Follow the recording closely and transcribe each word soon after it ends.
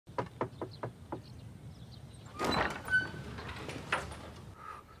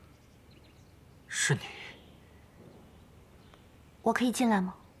是你。我可以进来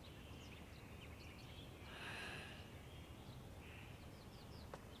吗？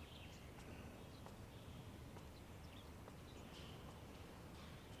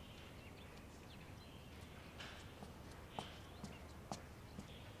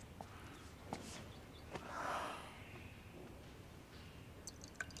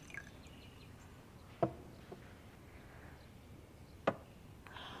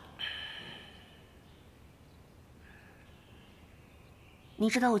你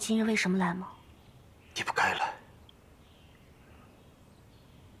知道我今日为什么来吗？你不该来。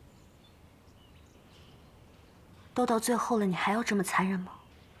都到最后了，你还要这么残忍吗？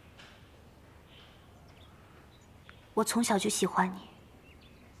我从小就喜欢你，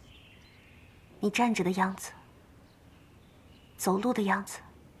你站着的样子，走路的样子，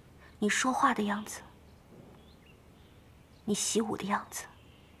你说话的样子，你习武的样子，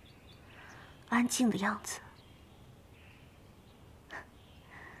安静的样子。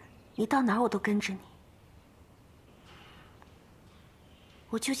 你到哪儿我都跟着你，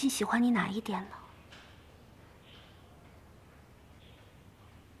我究竟喜欢你哪一点呢？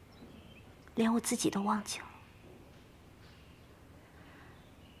连我自己都忘记了，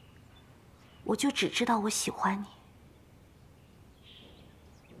我就只知道我喜欢你。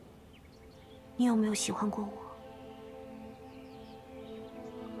你有没有喜欢过我？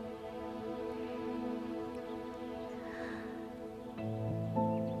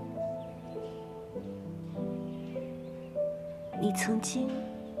 你曾经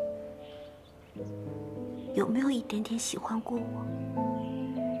有没有一点点喜欢过我？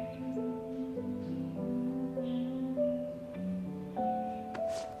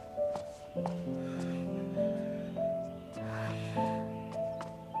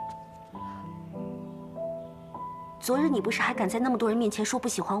昨日你不是还敢在那么多人面前说不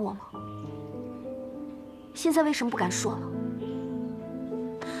喜欢我吗？现在为什么不敢说了？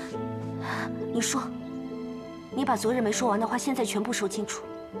你说。 你把昨日没说完的话，现在全部说清楚。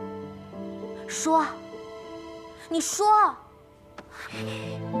说啊，你说啊！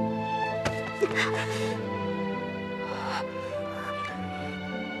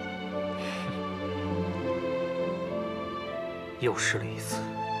又试了一次，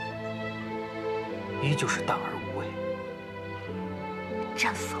依旧是淡而无味。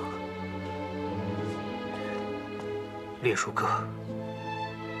战佛，烈树哥，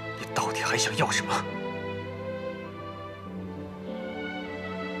你到底还想要什么？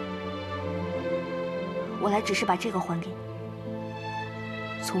 我来只是把这个还给你。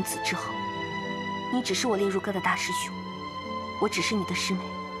从此之后，你只是我烈如哥的大师兄，我只是你的师妹，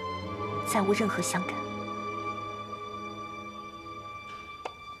再无任何相干。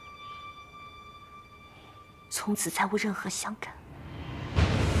从此再无任何相干。